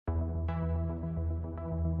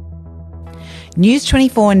News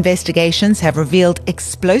 24 investigations have revealed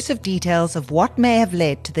explosive details of what may have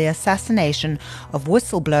led to the assassination of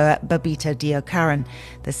whistleblower Babita Deokaran.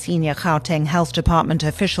 The senior Gauteng Health Department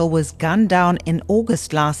official was gunned down in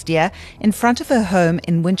August last year in front of her home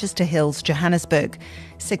in Winchester Hills, Johannesburg.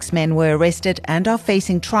 6 men were arrested and are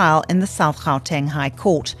facing trial in the South Gauteng High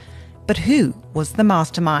Court. But who was the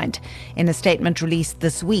mastermind? In a statement released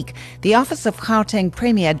this week, the Office of Gauteng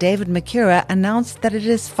Premier David Makhura announced that it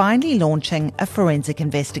is finally launching a forensic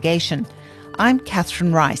investigation. I'm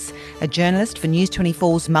Catherine Rice, a journalist for News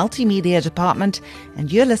 24's multimedia department,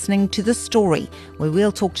 and you're listening to The Story, where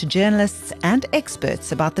we'll talk to journalists and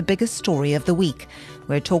experts about the biggest story of the week.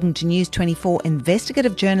 We're talking to News 24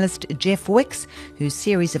 investigative journalist Jeff Wicks, whose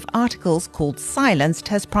series of articles called Silenced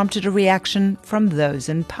has prompted a reaction from those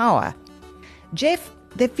in power. Jeff,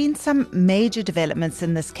 there have been some major developments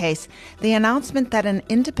in this case. The announcement that an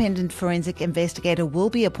independent forensic investigator will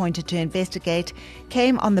be appointed to investigate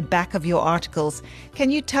came on the back of your articles. Can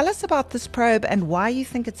you tell us about this probe and why you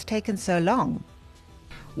think it's taken so long?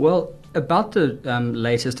 Well, about the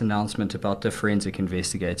latest announcement about the forensic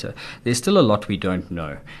investigator, there's still a lot we don't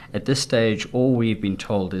know. At this stage, all we've been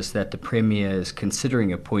told is that the Premier is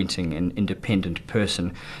considering appointing an independent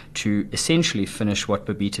person to essentially finish what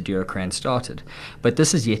Babita Deokaran started. But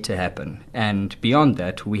this is yet to happen, and beyond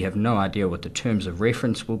that, we have no idea what the terms of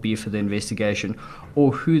reference will be for the investigation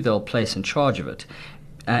or who they'll place in charge of it.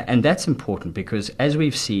 And that's important because, as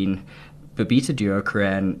we've seen, Babita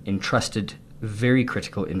Deokaran entrusted very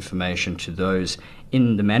critical information to those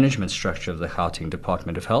in the management structure of the Gauteng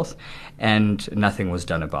Department of Health, and nothing was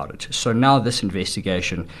done about it. So now this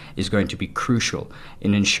investigation is going to be crucial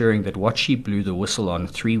in ensuring that what she blew the whistle on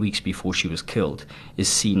 3 weeks before she was killed is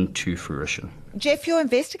seen to fruition. Jeff, your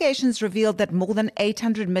investigations revealed that more than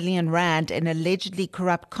 800 million rand in allegedly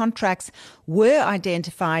corrupt contracts were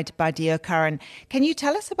identified by Deokaran. Can you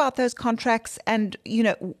tell us about those contracts and,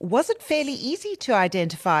 was it fairly easy to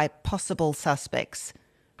identify possible suspects?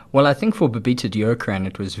 Well, I think for Babita Deokaran,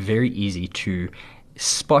 it was very easy to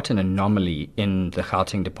spot an anomaly in the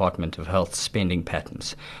Gauteng Department of Health spending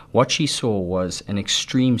patterns. What she saw was an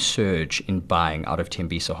extreme surge in buying out of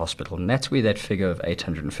Tembisa Hospital, and that's where that figure of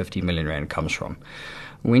 850 million rand comes from.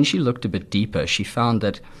 When she looked a bit deeper, she found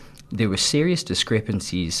that there were serious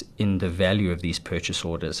discrepancies in the value of these purchase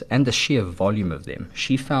orders and the sheer volume of them.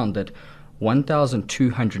 She found that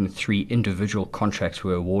 1,203 individual contracts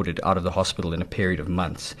were awarded out of the hospital in a period of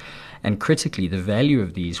months. And critically, the value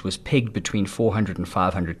of these was pegged between 400 and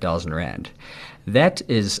 500,000 rand. That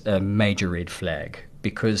is a major red flag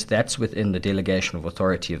because that's within the delegation of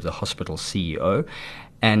authority of the hospital CEO,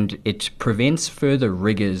 and it prevents further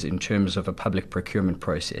rigors in terms of a public procurement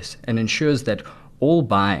process and ensures that all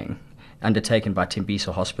buying undertaken by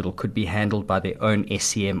Tembisa Hospital could be handled by their own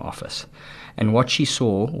SCM office. And what she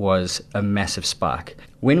saw was a massive spike.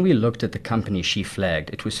 When we looked at the company she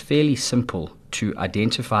flagged, it was fairly simple to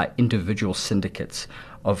identify individual syndicates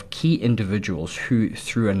of key individuals who,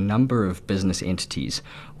 through a number of business entities,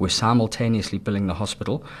 were simultaneously billing the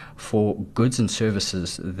hospital for goods and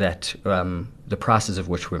services that the prices of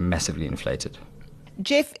which were massively inflated.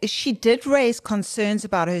 Jeff, she did raise concerns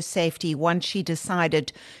about her safety once she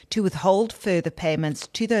decided to withhold further payments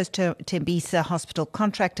to those Tembisa Hospital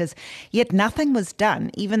contractors, yet nothing was done,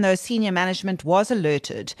 even though senior management was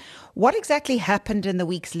alerted. What exactly happened in the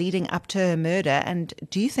weeks leading up to her murder, and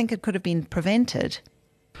do you think it could have been prevented?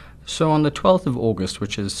 So on the 12th of August,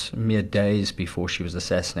 which is mere days before she was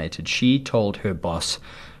assassinated, she told her boss,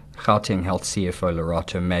 Gauteng Health CFO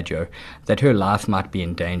Lerato Maggio, that her life might be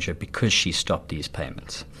in danger because she stopped these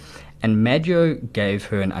payments. And Maggio gave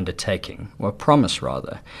her an undertaking, or a promise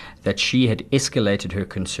rather, that she had escalated her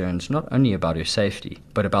concerns not only about her safety,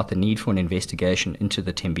 but about the need for an investigation into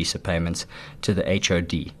the Tembisa payments to the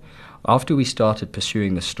HOD. After we started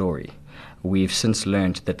pursuing the story, we've since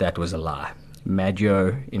learned that that was a lie.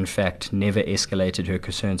 Maggio, in fact, never escalated her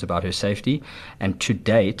concerns about her safety, and to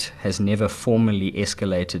date has never formally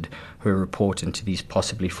escalated her report into these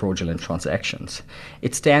possibly fraudulent transactions.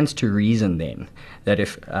 It stands to reason then that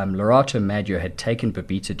if Lerato Maggio had taken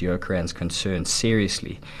Babita Deokaran's concerns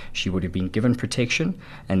seriously, she would have been given protection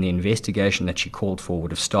and the investigation that she called for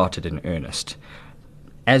would have started in earnest.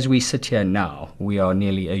 As we sit here now, we are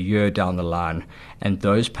nearly a year down the line, and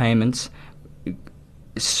those payments,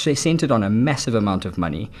 centered on a massive amount of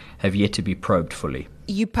money, have yet to be probed fully.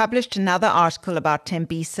 You published another article about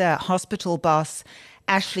Tembisa hospital boss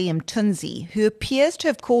Ashley Mthunzi, who appears to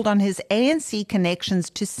have called on his ANC connections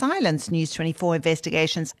to silence News 24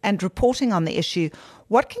 investigations and reporting on the issue.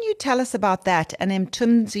 What can you tell us about that and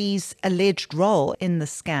Mthunzi's alleged role in the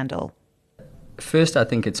scandal? First, I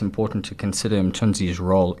think it's important to consider Mthunzi's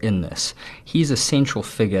role in this. He's a central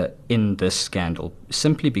figure in this scandal,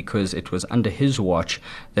 simply because it was under his watch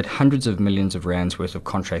that hundreds of millions of rands worth of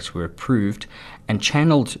contracts were approved and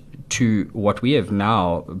channeled to what we have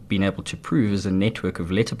now been able to prove is a network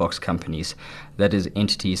of letterbox companies, that is,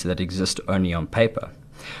 entities that exist only on paper.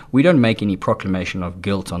 We don't make any proclamation of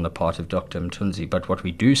guilt on the part of Dr. Mthunzi, but what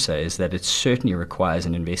we do say is that it certainly requires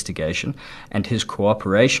an investigation and his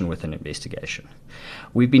cooperation with an investigation.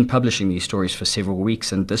 We've been publishing these stories for several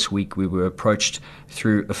weeks, and this week we were approached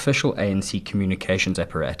through official ANC communications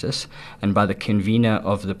apparatus and by the convener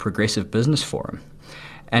of the Progressive Business Forum.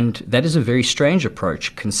 And that is a very strange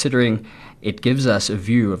approach, considering it gives us a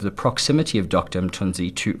view of the proximity of Dr.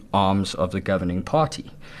 Mthunzi to arms of the governing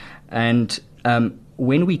party. And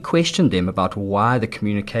when we questioned them about why the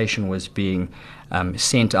communication was being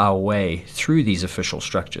sent our way through these official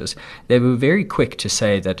structures, they were very quick to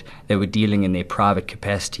say that they were dealing in their private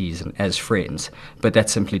capacities and as friends, but that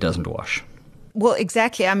simply doesn't wash. Well,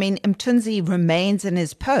 exactly. I mean, Mthunzi remains in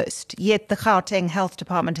his post, yet the Gauteng Health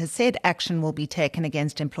Department has said action will be taken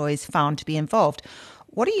against employees found to be involved.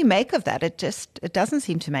 What do you make of that? It doesn't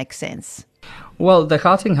seem to make sense. Well, the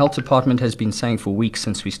Gauteng Health Department has been saying for weeks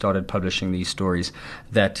since we started publishing these stories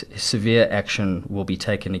that severe action will be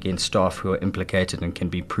taken against staff who are implicated and can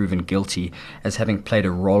be proven guilty as having played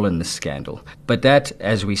a role in this scandal. But that,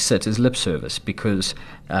 as we sit, is lip service because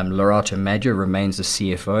Lerato Madio remains the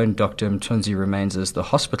CFO and Dr. Mthunzi remains as the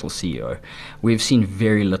hospital CEO. We've seen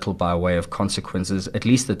very little by way of consequences, at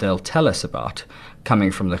least that they'll tell us about,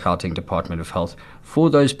 coming from the Gauteng Department of Health for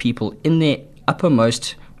those people in their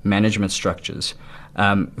uppermost management structures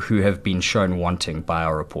who have been shown wanting by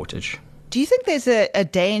our reportage. Do you think there's a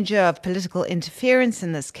danger of political interference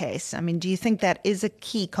in this case? I mean, do you think that is a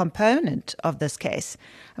key component of this case?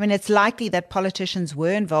 I mean, it's likely that politicians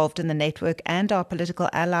were involved in the network and our political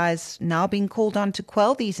allies now being called on to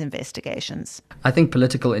quell these investigations. I think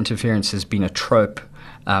political interference has been a trope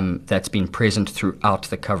that's been present throughout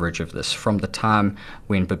the coverage of this. From the time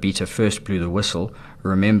when Babita first blew the whistle,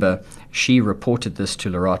 remember, she reported this to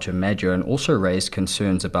Lerato Madio and also raised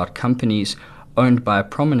concerns about companies owned by a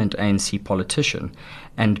prominent ANC politician.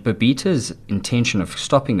 And Babita's intention of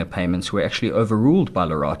stopping the payments were actually overruled by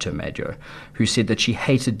Lerato Madio, who said that she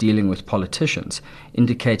hated dealing with politicians,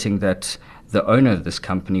 indicating that the owner of this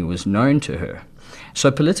company was known to her. So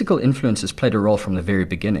political influence has played a role from the very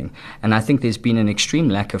beginning, and I think there's been an extreme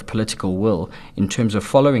lack of political will in terms of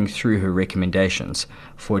following through her recommendations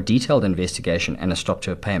for a detailed investigation and a stop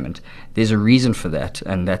to her payment. There's a reason for that,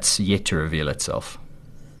 and that's yet to reveal itself.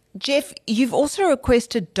 Jeff, you've also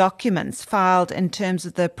requested documents filed in terms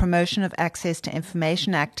of the Promotion of Access to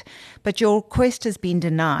Information Act, but your request has been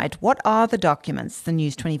denied. What are the documents the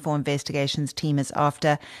News 24 investigations team is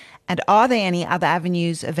after, and are there any other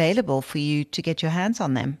avenues available for you to get your hands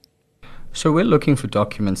on them? So we're looking for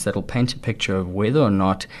documents that will paint a picture of whether or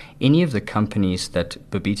not any of the companies that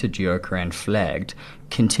Babita Deokaran flagged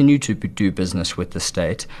continue to do business with the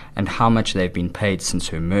state and how much they've been paid since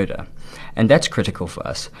her murder. And that's critical for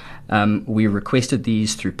us. We requested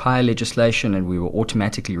these through PIA legislation and we were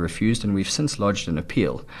automatically refused, and we've since lodged an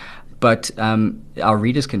appeal. But our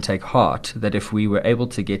readers can take heart that if we were able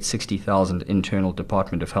to get 60,000 internal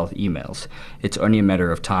Department of Health emails, it's only a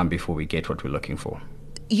matter of time before we get what we're looking for.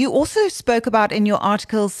 You also spoke about in your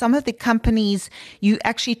article some of the companies you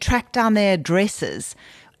actually tracked down their addresses.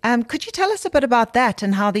 Could you tell us a bit about that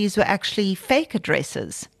and how these were actually fake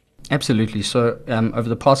addresses? Absolutely. So over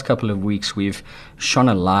the past couple of weeks, we've shone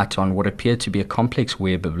a light on what appeared to be a complex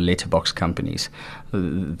web of letterbox companies.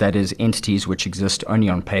 That is, entities which exist only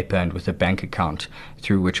on paper and with a bank account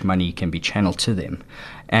through which money can be channeled to them.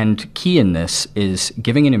 And key in this is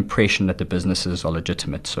giving an impression that the businesses are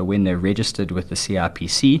legitimate. So when they're registered with the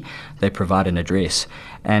CIPC, they provide an address.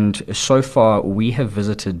 And so far, we have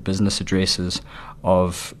visited business addresses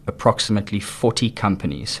of approximately 40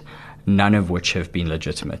 companies, none of which have been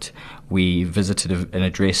legitimate. We visited an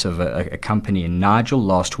address of a company in Nigel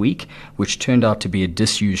last week, which turned out to be a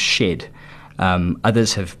disused shed.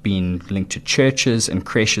 Others have been linked to churches and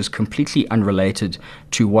creches completely unrelated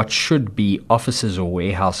to what should be offices or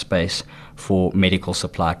warehouse space for medical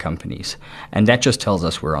supply companies. And that just tells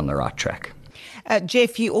us we're on the right track.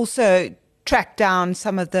 Jeff, you also track down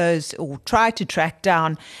some of those, or try to track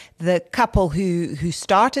down the couple who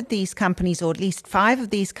started these companies, or at least 5 of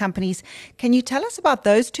these companies. Can you tell us about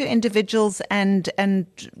those 2 individuals and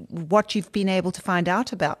what you've been able to find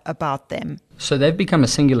out about them? So they've become a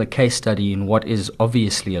singular case study in what is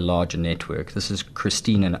obviously a larger network. This is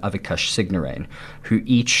Christine and Avikash Signarain, who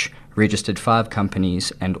each registered 5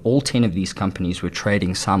 companies, and all 10 of these companies were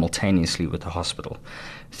trading simultaneously with the hospital.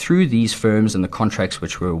 Through these firms and the contracts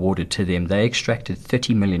which were awarded to them, they extracted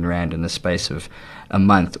 30 million rand in the space of a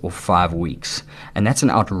month or 5 weeks. And that's an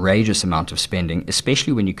outrageous amount of spending,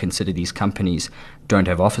 especially when you consider these companies don't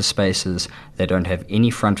have office spaces, they don't have any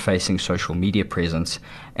front-facing social media presence,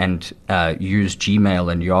 and use Gmail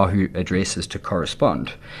and Yahoo addresses to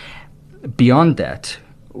correspond. Beyond that,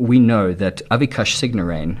 we know that Avikash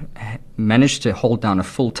Signarain managed to hold down a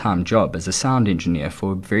full-time job as a sound engineer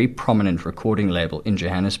for a very prominent recording label in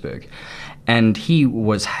Johannesburg. And he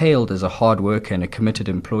was hailed as a hard worker and a committed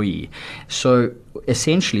employee. So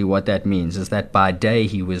essentially what that means is that by day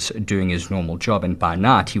he was doing his normal job, and by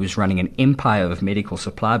night he was running an empire of medical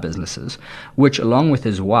supply businesses, which along with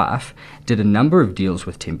his wife did a number of deals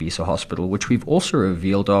with Tembisa Hospital, which we've also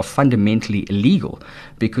revealed are fundamentally illegal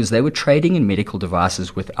because they were trading in medical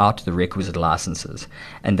devices without the requisite licenses.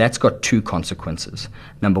 And that's got 2 consequences.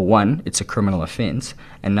 Number 1, it's a criminal offense.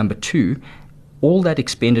 And number 2, all that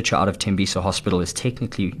expenditure out of Tembisa Hospital is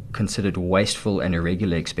technically considered wasteful and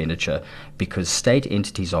irregular expenditure because state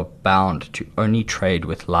entities are bound to only trade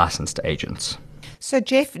with licensed agents. So,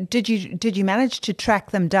 Jeff, did you manage to track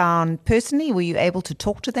them down personally? Were you able to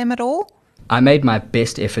talk to them at all? I made my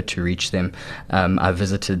best effort to reach them. I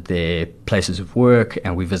visited their places of work,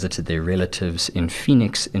 and we visited their relatives in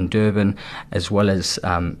Phoenix, in Durban, as well as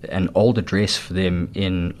an old address for them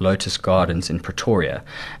in Lotus Gardens in Pretoria.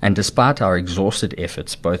 And despite our exhausted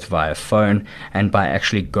efforts, both via phone and by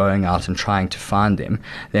actually going out and trying to find them,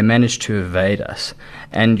 they managed to evade us.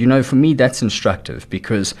 And, for me, that's instructive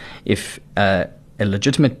because if a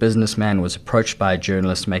legitimate businessman was approached by a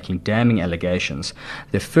journalist making damning allegations,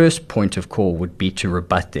 the first point of call would be to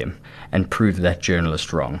rebut them and prove that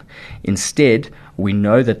journalist wrong. Instead, we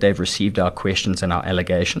know that they've received our questions and our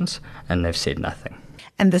allegations, and they've said nothing.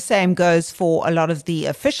 And the same goes for a lot of the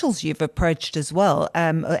officials you've approached as well.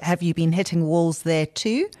 Have you been hitting walls there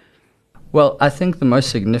too? Well, I think the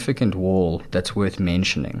most significant wall that's worth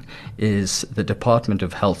mentioning is the Department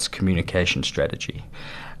of Health's communication strategy.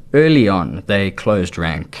 Early on, they closed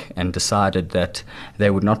rank and decided that they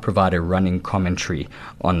would not provide a running commentary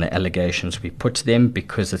on the allegations we put to them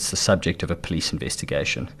because it's the subject of a police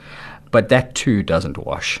investigation. But that too doesn't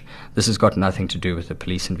wash. This has got nothing to do with the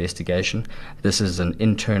police investigation. This is an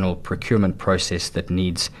internal procurement process that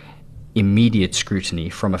needs immediate scrutiny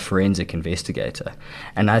from a forensic investigator.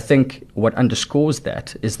 And I think what underscores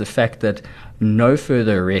that is the fact that no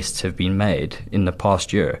further arrests have been made in the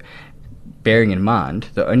past year. Bearing in mind,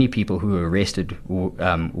 the only people who were arrested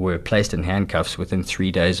were placed in handcuffs within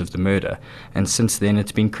 3 days of the murder. And since then,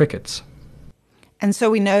 it's been crickets. And so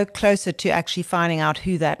we know closer to actually finding out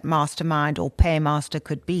who that mastermind or paymaster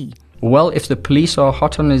could be. Well, if the police are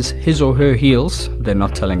hot on his or her heels, they're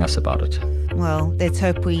not telling us about it. Well, let's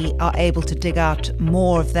hope we are able to dig out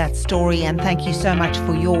more of that story. And thank you so much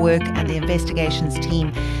for your work and the investigations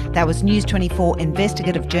team. That was News 24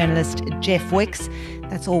 investigative journalist Jeff Wicks.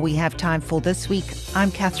 That's all we have time for this week.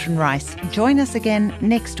 I'm Catherine Rice. Join us again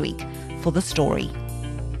next week for The Story.